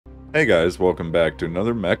Hey guys, welcome back to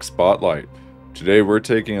another Mech Spotlight. Today we're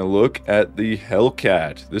taking a look at the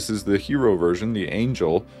Hellcat. This is the hero version, the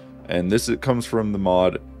Angel, and it comes from the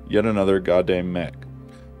mod Yet Another Goddamn Mech.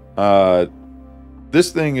 Uh,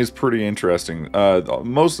 this thing is pretty interesting.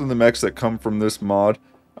 Most of the mechs that come from this mod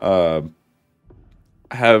have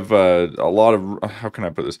a lot of, how can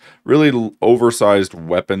I put this, really oversized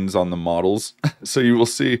weapons on the models. So you will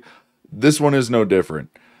see this one is no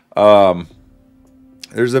different.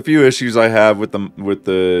 There's a few issues I have with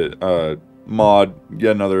the mod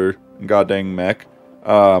Yet Another Goddamn Mech.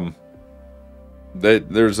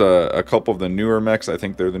 There's a couple of the newer mechs. I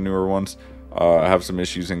think they're the newer ones. Have some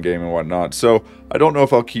issues in game and whatnot. So I don't know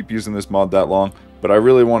if I'll keep using this mod that long, but I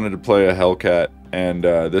really wanted to play a Hellcat, and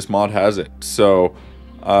this mod has it. So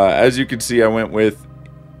as you can see, I went with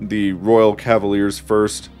the Royal Cavaliers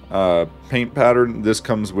first paint pattern. This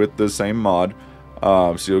comes with the same mod.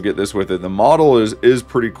 So you'll get this with it. The model is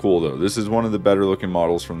pretty cool though. This is one of the better looking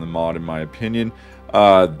models from the mod in my opinion.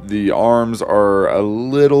 The arms are a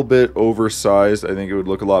little bit oversized. I think it would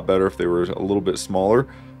look a lot better if they were a little bit smaller.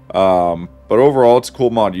 But overall it's a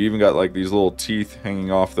cool mod. You even got like these little teeth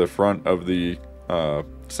hanging off the front of the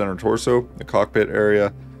center torso, the cockpit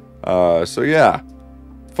area. So yeah,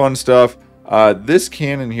 fun stuff. This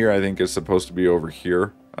cannon here I think is supposed to be over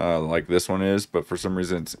here. Like this one is, but for some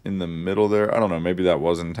reason it's in the middle there. I don't know, maybe that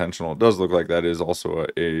was intentional. It does look like that is also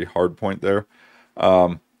a hard point there.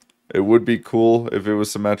 It would be cool if it was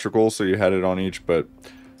symmetrical, so you had it on each, but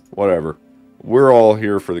whatever. We're all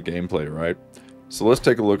here for the gameplay, right? So let's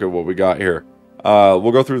take a look at what we got here.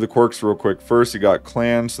 We'll go through the quirks real quick. First, you got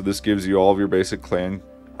clan, so this gives you all of your basic clan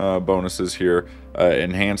bonuses here.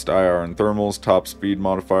 Enhanced IR and thermals, top speed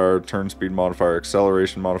modifier, turn speed modifier,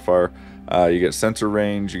 acceleration modifier. You get sensor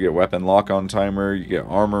range, you get weapon lock-on timer, you get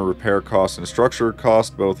armor repair cost and structure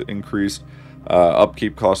cost, both increased.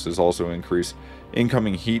 Upkeep cost is also increased.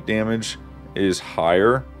 Incoming heat damage is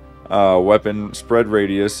higher. Weapon spread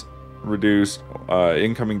radius reduced.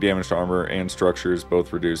 Incoming damage to armor and structures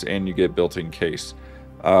both reduced, and you get built-in case.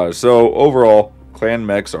 So overall, clan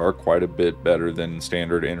mechs are quite a bit better than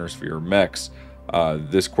standard inner sphere mechs.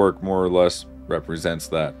 This quirk more or less represents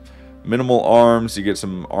that. Minimal arms, you get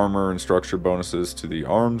some armor and structure bonuses to the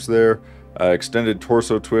arms there. Extended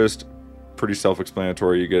torso twist, pretty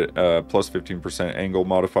self-explanatory. You get plus 15% angle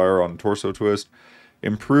modifier on torso twist.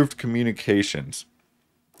 Improved communications.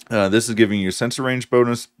 This is giving you sensor range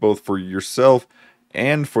bonus both for yourself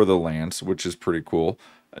and for the lance, which is pretty cool.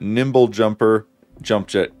 Nimble jumper, jump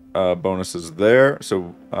jet bonuses there,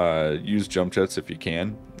 so use jump jets if you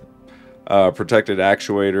can. Protected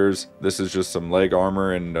actuators, this is just some leg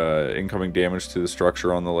armor, and incoming damage to the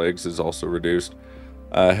structure on the legs is also reduced.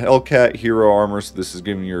 Hellcat hero armor, so this is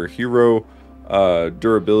giving your hero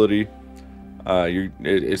durability.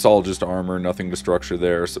 It's all just armor, nothing to structure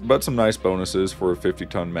there, but some nice bonuses for a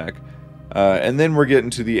 50-ton mech. And then we're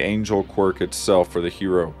getting to the Angel quirk itself for the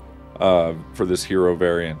hero, for this hero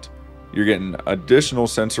variant. You're getting additional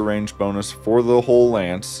sensor range bonus for the whole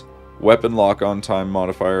lance. Weapon lock-on time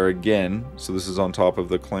modifier again, so this is on top of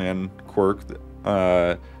the clan quirk.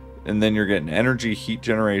 And then you're getting energy heat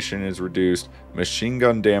generation is reduced, machine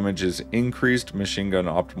gun damage is increased, machine gun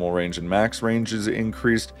optimal range and max range is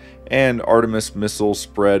increased, and Artemis missile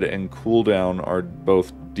spread and cooldown are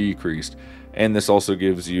both decreased. And this also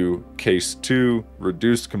gives you case 2,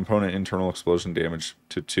 reduced component internal explosion damage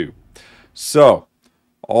to 2. So,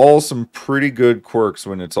 all some pretty good quirks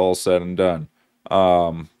when it's all said and done.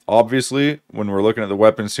 Obviously, when we're looking at the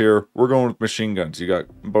weapons here, we're going with machine guns. You got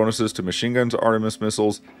bonuses to machine guns, Artemis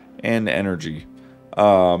missiles, and energy.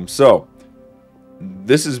 So,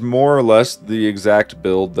 this is more or less the exact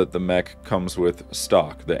build that the mech comes with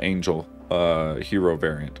stock, the Angel hero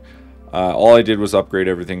variant. All I did was upgrade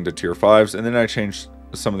everything to tier 5s, and then I changed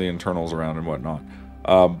some of the internals around and whatnot.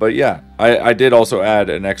 But yeah, I did also add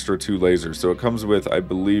an extra 2 lasers. So it comes with, I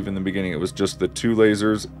believe in the beginning it was just the 2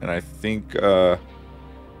 lasers, and I think...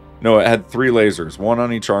 no, it had 3 lasers, 1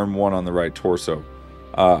 on each arm, 1 on the right torso.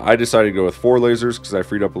 I decided to go with 4 lasers because I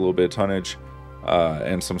freed up a little bit of tonnage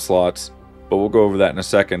and some slots, but we'll go over that in a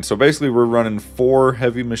second. So basically we're running 4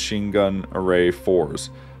 heavy machine gun array 4s.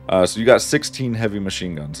 So you got 16 heavy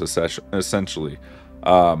machine guns essentially.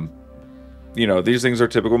 You know, these things are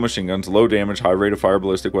typical machine guns, low damage, high rate of fire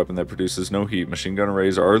ballistic weapon that produces no heat. Machine gun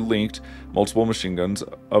arrays are linked multiple machine guns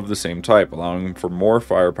of the same type, allowing for more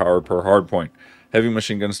firepower per hardpoint. Heavy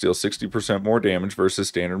machine guns deal 60% more damage versus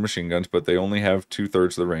standard machine guns, but they only have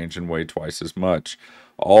 2/3 of the range and weigh twice as much.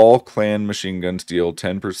 All clan machine guns deal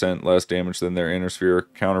 10% less damage than their inner sphere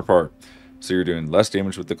counterpart. So you're doing less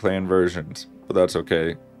damage with the clan versions, but that's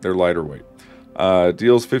okay. They're lighter weight.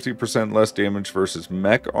 Deals 50% less damage versus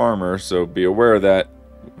mech armor, so be aware of that.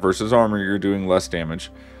 Versus armor, you're doing less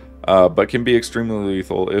damage. But can be extremely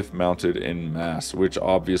lethal if mounted in mass, which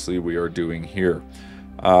obviously we are doing here.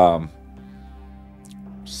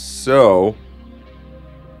 So,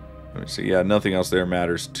 let me see. Yeah, nothing else there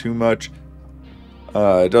matters too much.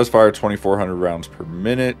 It does fire 2,400 rounds per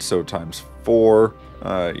minute, so times 4,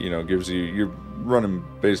 gives you, you're running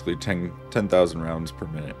basically 10,000 rounds per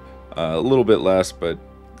minute. A little bit less, but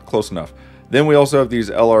close enough. Then we also have these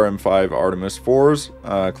LRM5 Artemis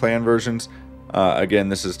 4s, clan versions. Again,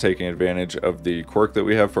 this is taking advantage of the quirk that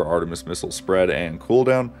we have for Artemis missile spread and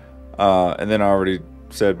cooldown. And then I already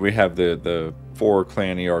said we have the 4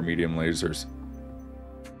 clan ER medium lasers.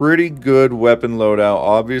 Pretty good weapon loadout.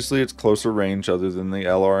 Obviously, it's closer range other than the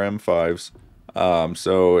LRM5s.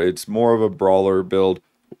 So it's more of a brawler build.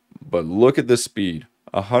 But look at the speed.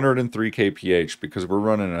 103 kph because we're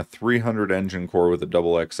running a 300 engine core with a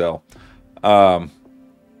double XL.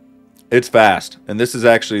 It's fast, and this is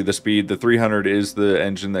actually the speed. The 300 is the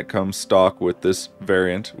engine that comes stock with this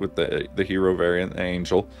variant, with the hero variant, the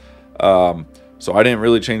Angel. So I didn't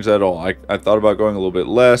really change that at all. I thought about going a little bit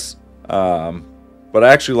less, but I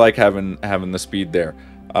actually like having the speed there.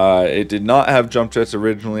 It did not have jump jets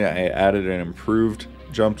originally. I added an improved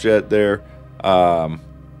jump jet there.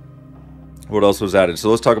 What else was added? So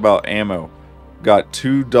let's talk about ammo. Got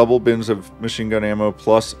 2 double bins of machine gun ammo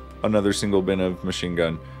plus another single bin of machine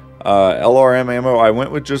gun. LRM ammo, I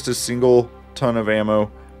went with just a single ton of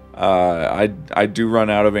ammo. I do run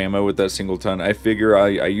out of ammo with that single ton. I figure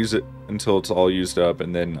I use it until it's all used up,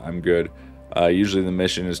 and then I'm good. Usually the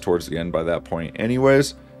mission is towards the end by that point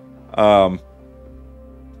anyways. You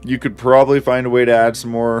could probably find a way to add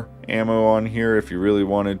some more ammo on here if you really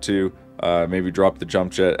wanted to. Maybe drop the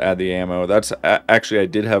jump jet, add the ammo. That's actually, I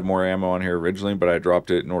did have more ammo on here originally, but I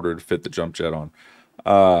dropped it in order to fit the jump jet on.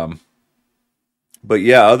 But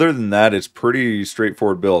yeah, other than that, it's pretty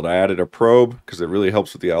straightforward build. I added a probe because it really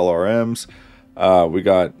helps with the LRMs. We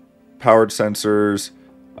got powered sensors.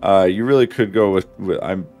 You really could go with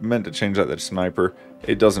I meant to change that to sniper.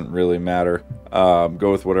 It doesn't really matter.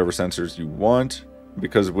 Go with whatever sensors you want,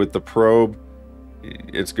 because with the probe,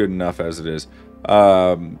 it's good enough as it is.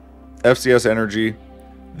 FCS energy.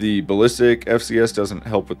 The ballistic FCS doesn't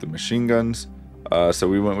help with the machine guns. So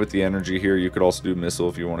we went with the energy here. You could also do missile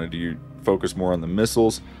if you wanted to focus more on the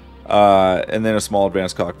missiles. And then a small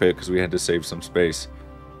advanced cockpit because we had to save some space.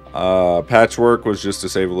 Patchwork was just to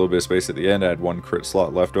save a little bit of space at the end. I had 1 crit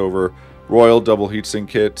slot left over. Royal double heatsink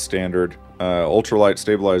kit, standard. Ultralight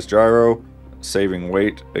stabilized gyro, saving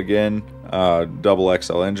weight again. Double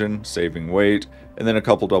XL engine, saving weight. And then a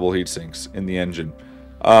couple double heatsinks in the engine.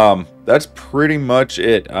 That's pretty much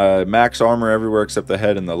it. Max armor everywhere except the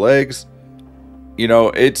head and the legs. You know,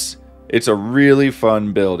 it's a really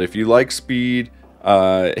fun build. If you like speed,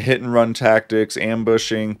 hit and run tactics,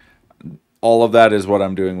 ambushing, all of that is what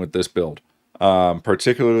I'm doing with this build.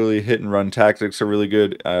 Particularly hit and run tactics are really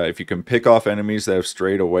good. If you can pick off enemies that have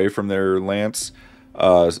strayed away from their lance,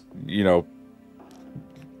 move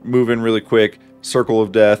in really quick, circle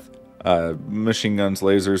of death, machine guns,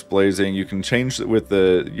 lasers blazing. You can change with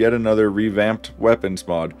the yet another revamped weapons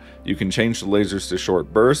mod. You can change the lasers to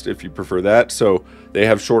short burst if you prefer that. So they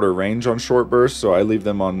have shorter range on short burst. So I leave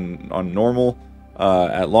them on normal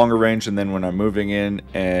at longer range, and then when I'm moving in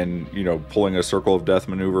and pulling a circle of death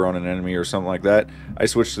maneuver on an enemy or something like that, I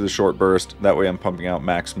switch to the short burst. That way I'm pumping out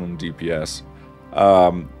maximum DPS.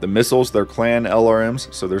 The missiles, they're clan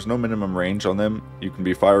LRMs, so there's no minimum range on them. You can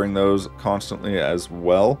be firing those constantly as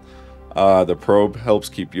well. The probe helps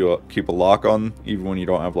keep a lock on even when you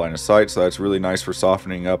don't have line of sight, so that's really nice for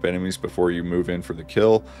softening up enemies before you move in for the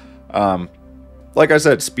kill. Like I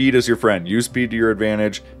said, speed is your friend. Use speed to your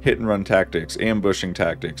advantage. Hit and run tactics, ambushing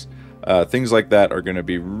tactics, things like that are going to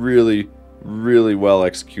be really, really well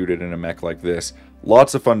executed in a mech like this.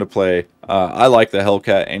 Lots of fun to play. I like the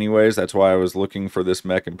Hellcat anyways. That's why I was looking for this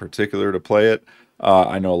mech in particular to play it.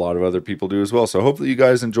 I know a lot of other people do as well. So hopefully you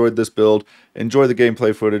guys enjoyed this build. Enjoy the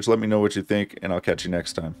gameplay footage. Let me know what you think, and I'll catch you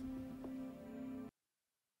next time.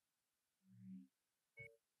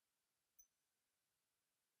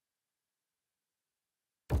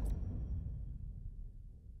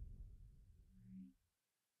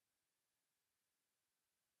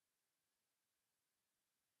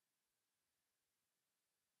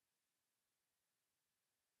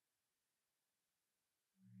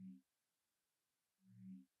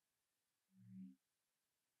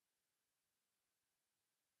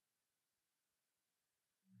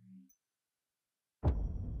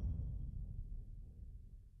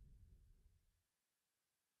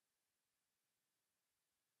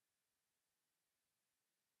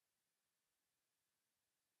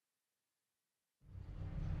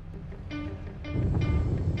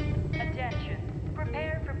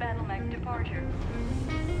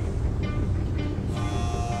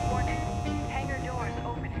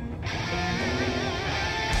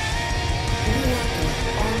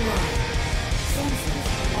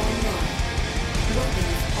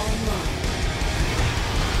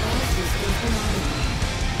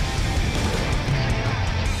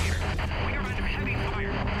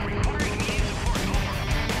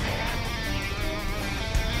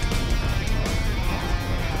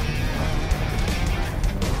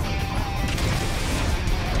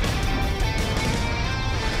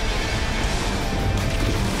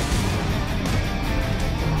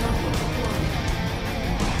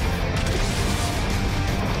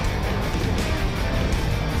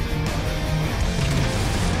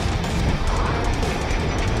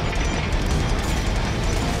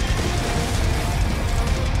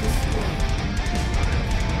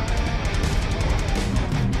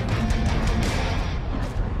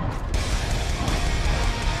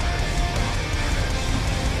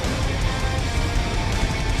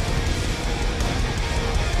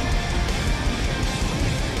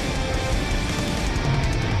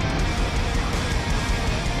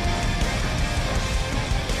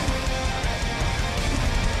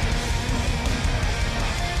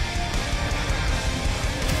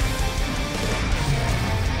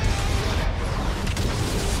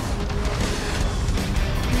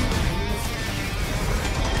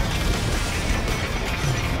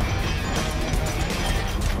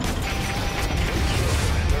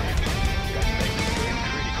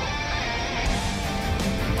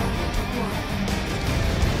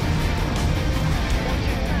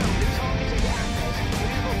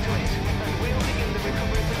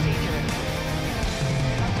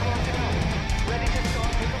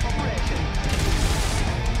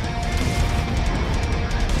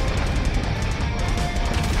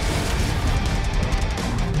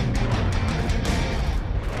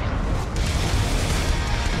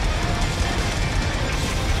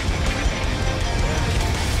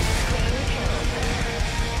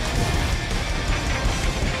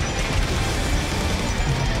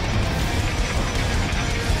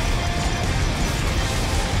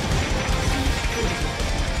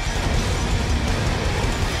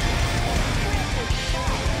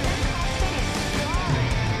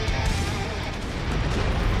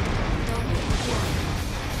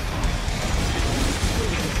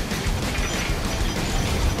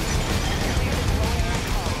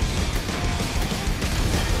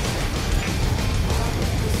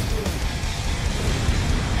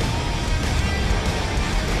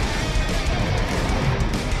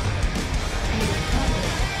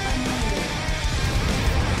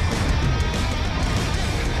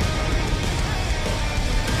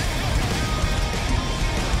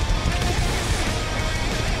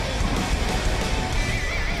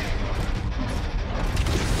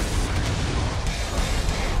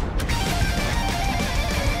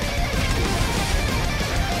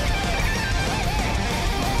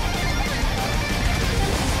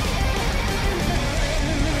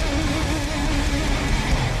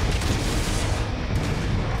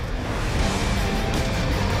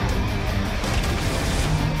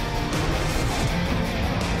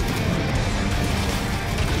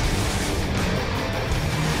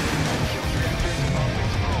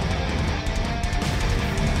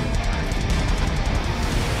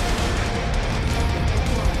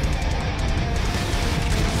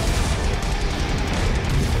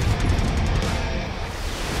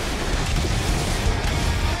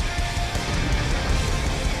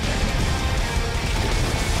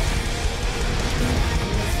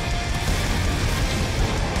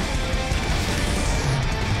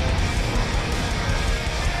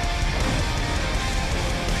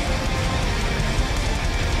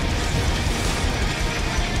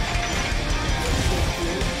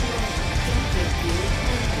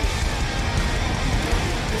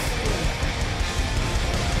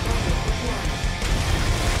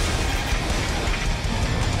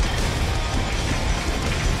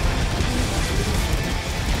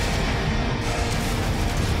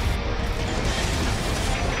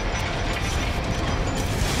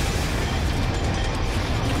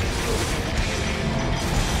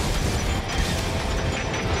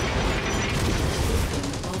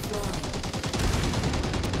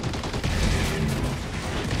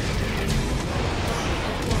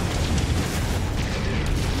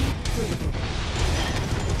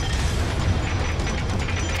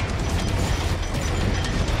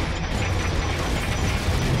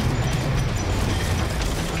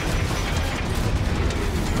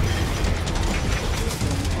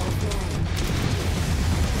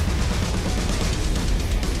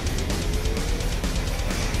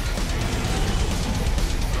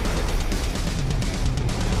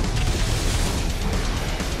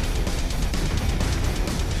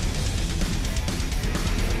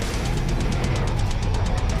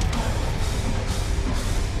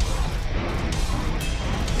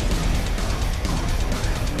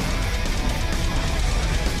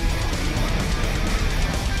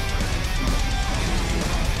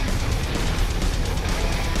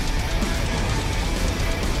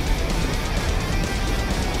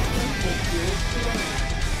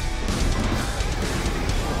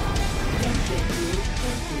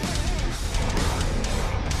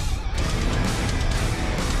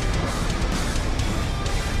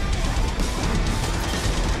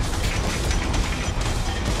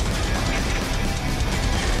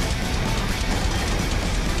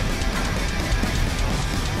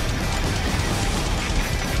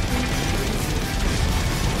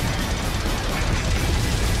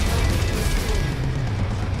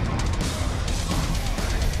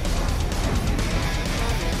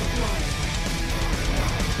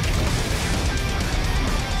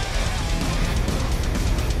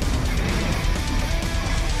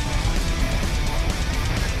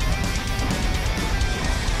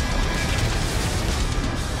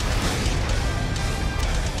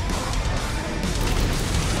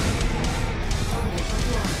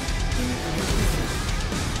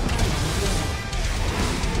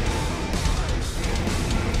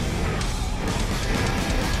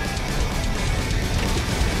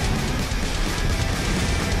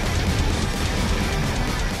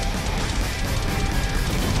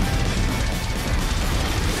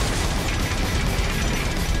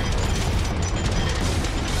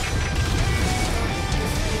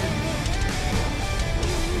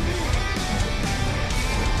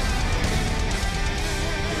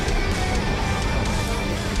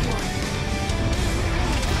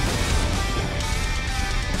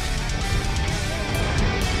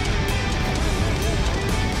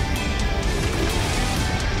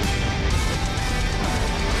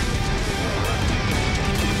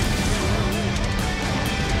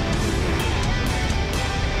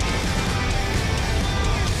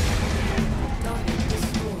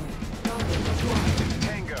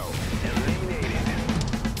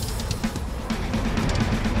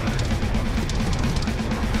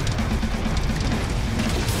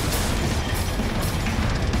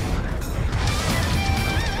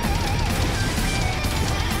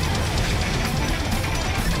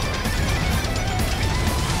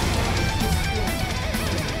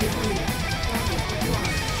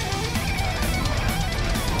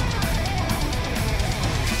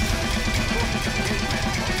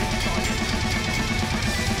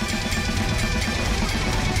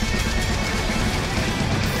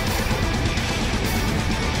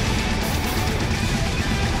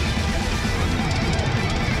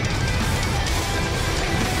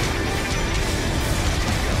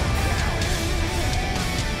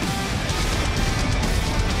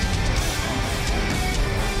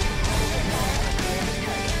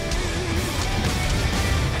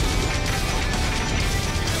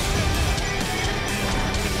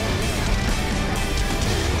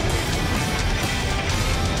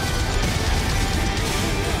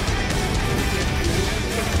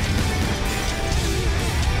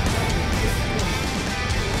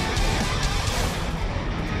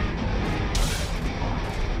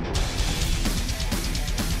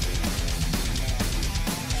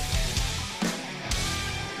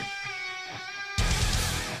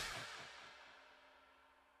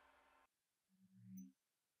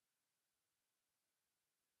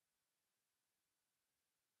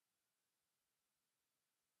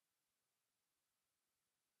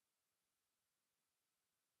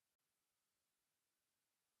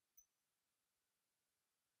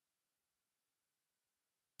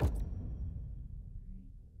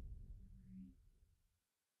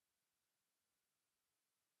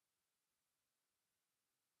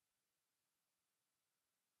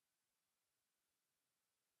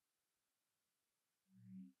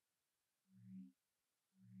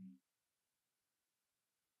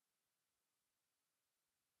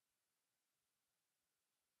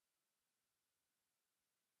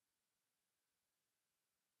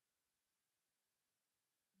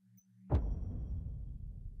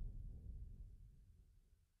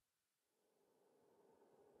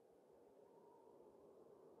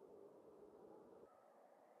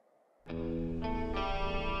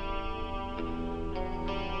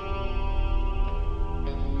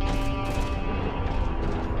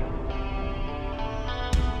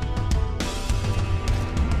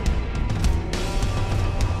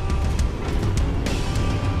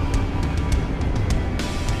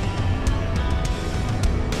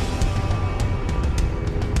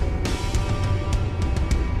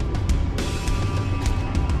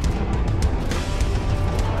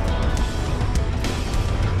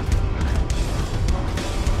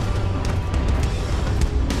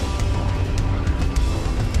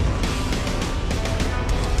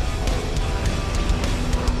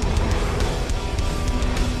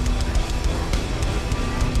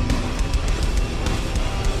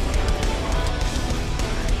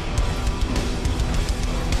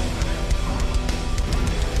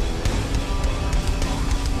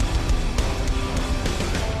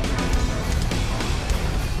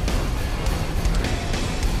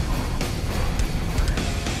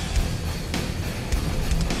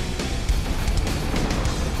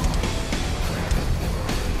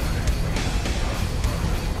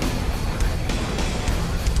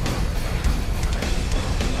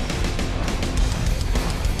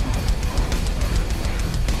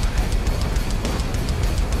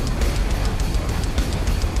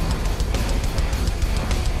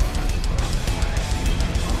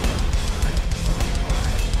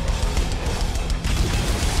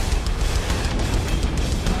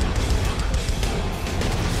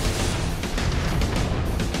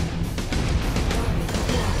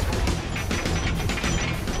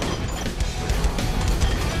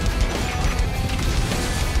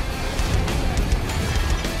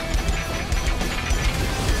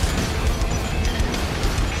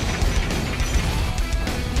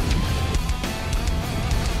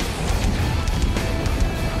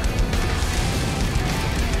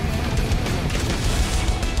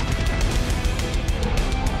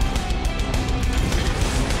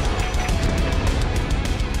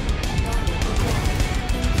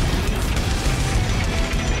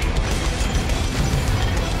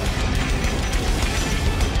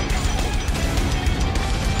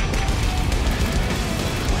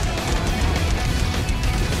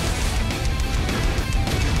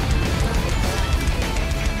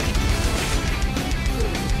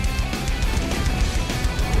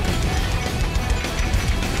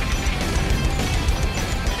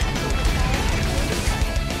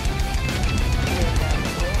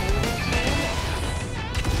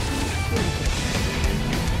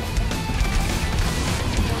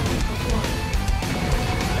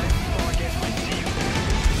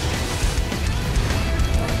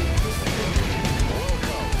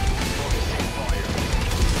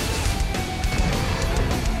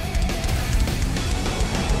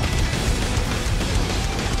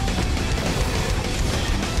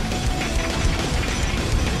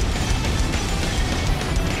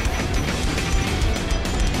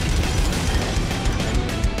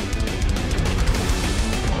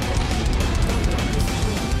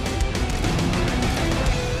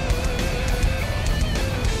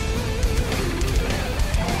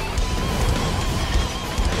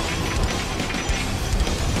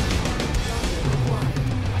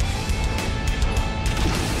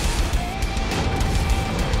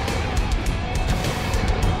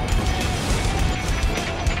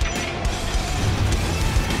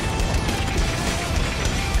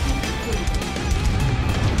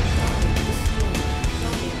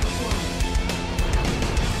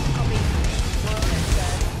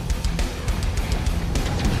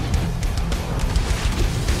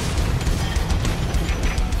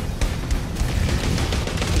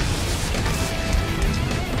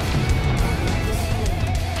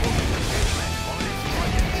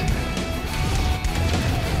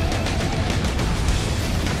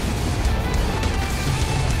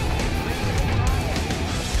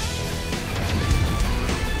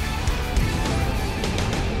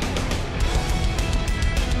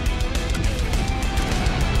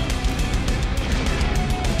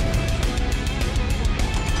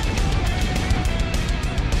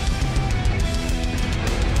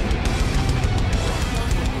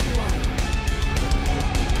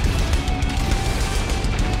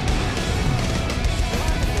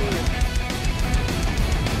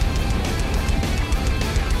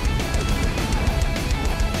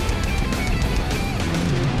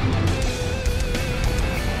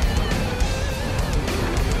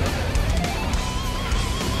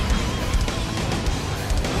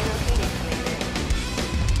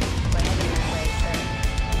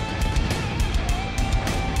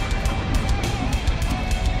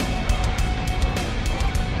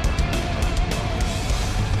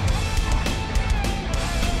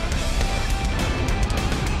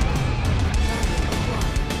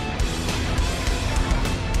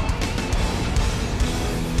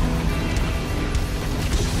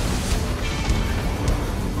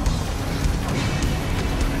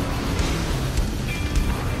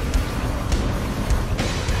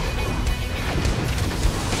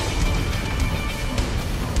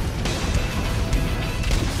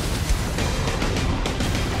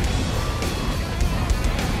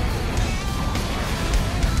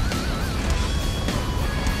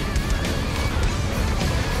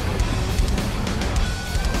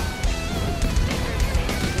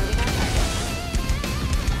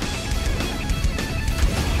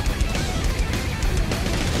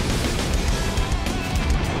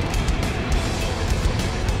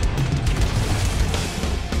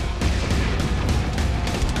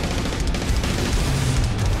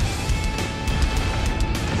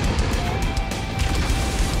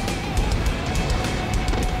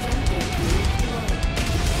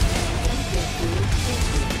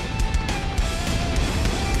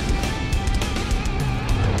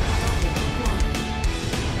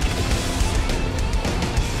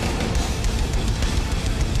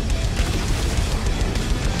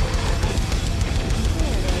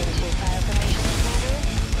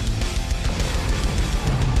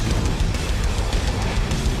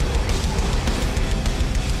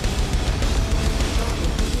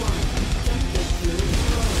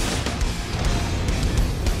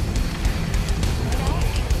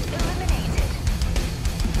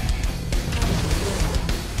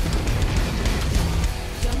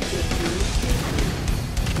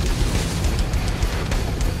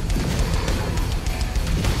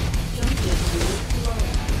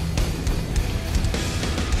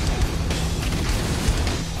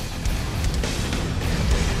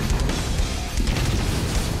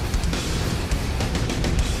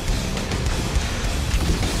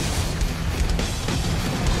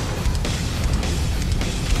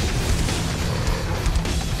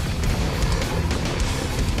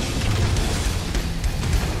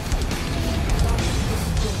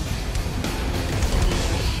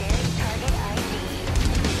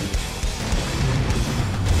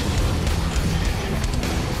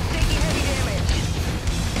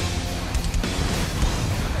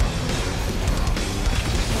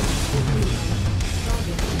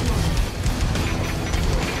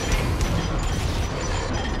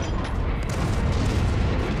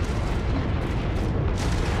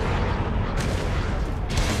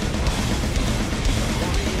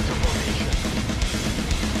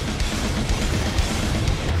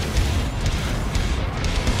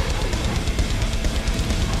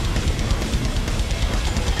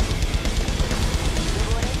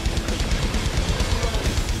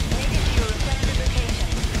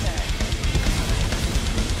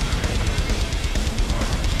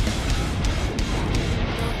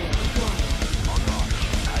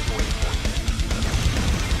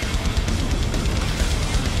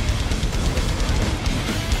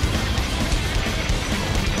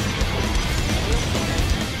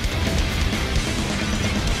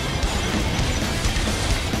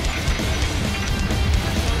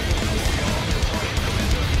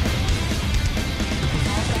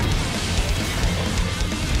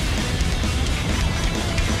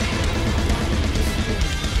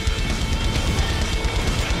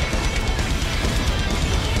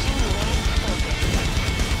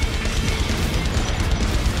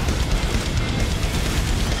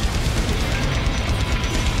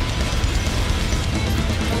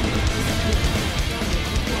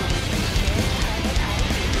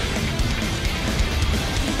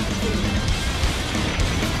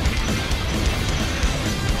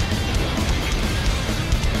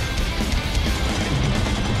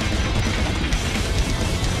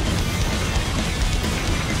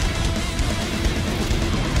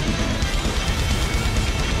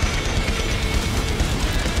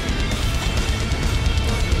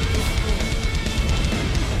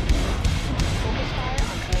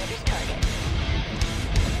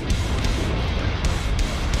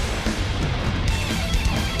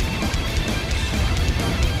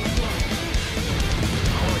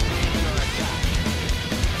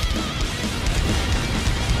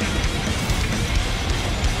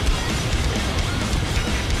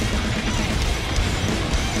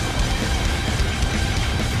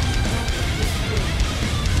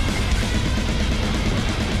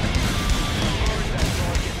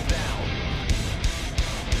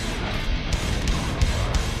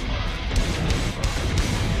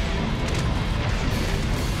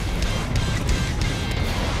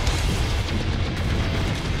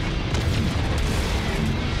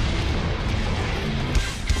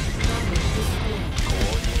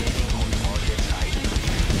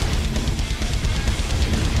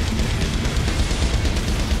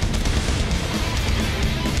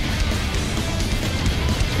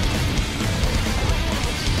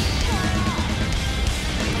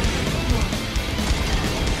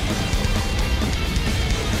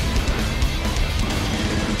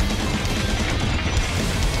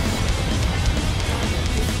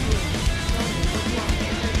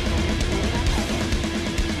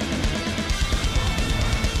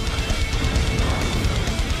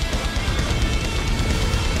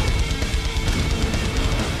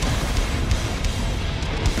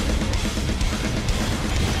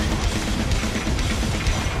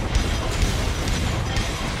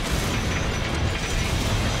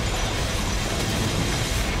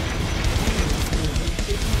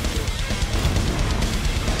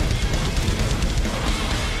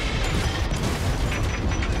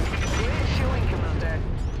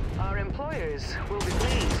 Readers will be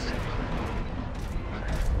pleased.